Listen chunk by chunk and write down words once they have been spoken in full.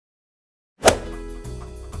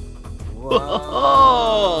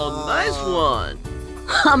Whoa, nice one.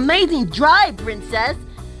 Amazing drive, princess.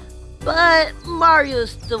 But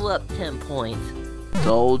Mario's still up 10 points.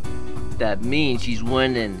 So that means she's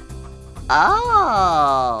winning.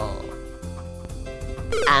 Oh.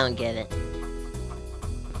 I don't get it.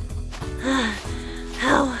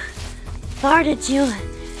 How far did you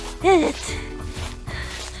hit it?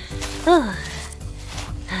 Oh.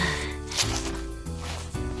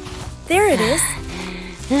 There it is.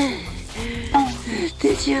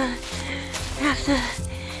 Did you have to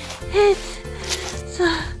hit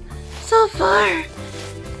so far?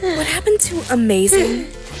 What happened to amazing?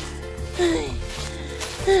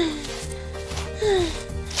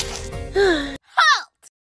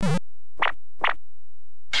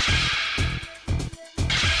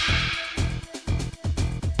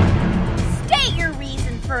 State your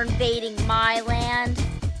reason for invading my land.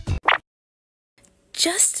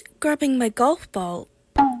 Just grabbing my golf ball,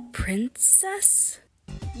 princess?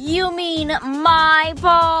 You mean my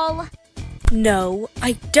ball? No,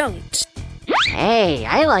 I don't. Hey,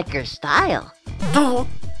 I like your style.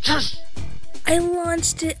 I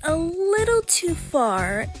launched it a little too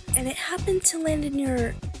far, and it happened to land in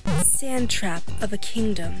your sand trap of a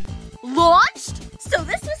kingdom. Launched? So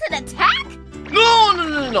this was an attack?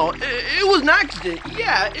 No. It was an accident.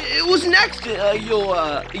 Yeah, it was an accident.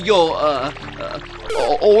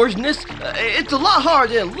 Oarsness. It's a lot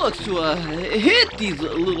harder than it looks to hit these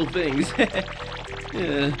little things.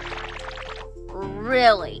 Yeah.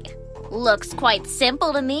 Really? Looks quite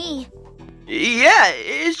simple to me. Yeah,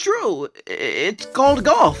 it's true. It's called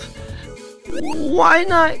golf. Why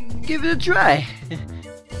not give it a try?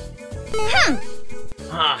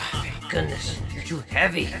 Ah, thank goodness. You're too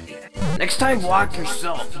heavy. Next time, walk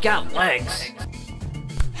yourself. You got legs.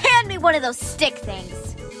 Hand me one of those stick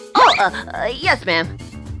things. Oh, yes, ma'am.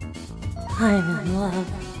 I'm in love.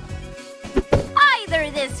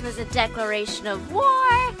 Either this was a declaration of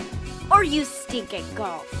war, or you stink at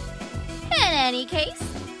golf. In any case,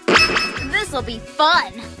 this'll be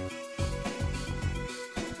fun.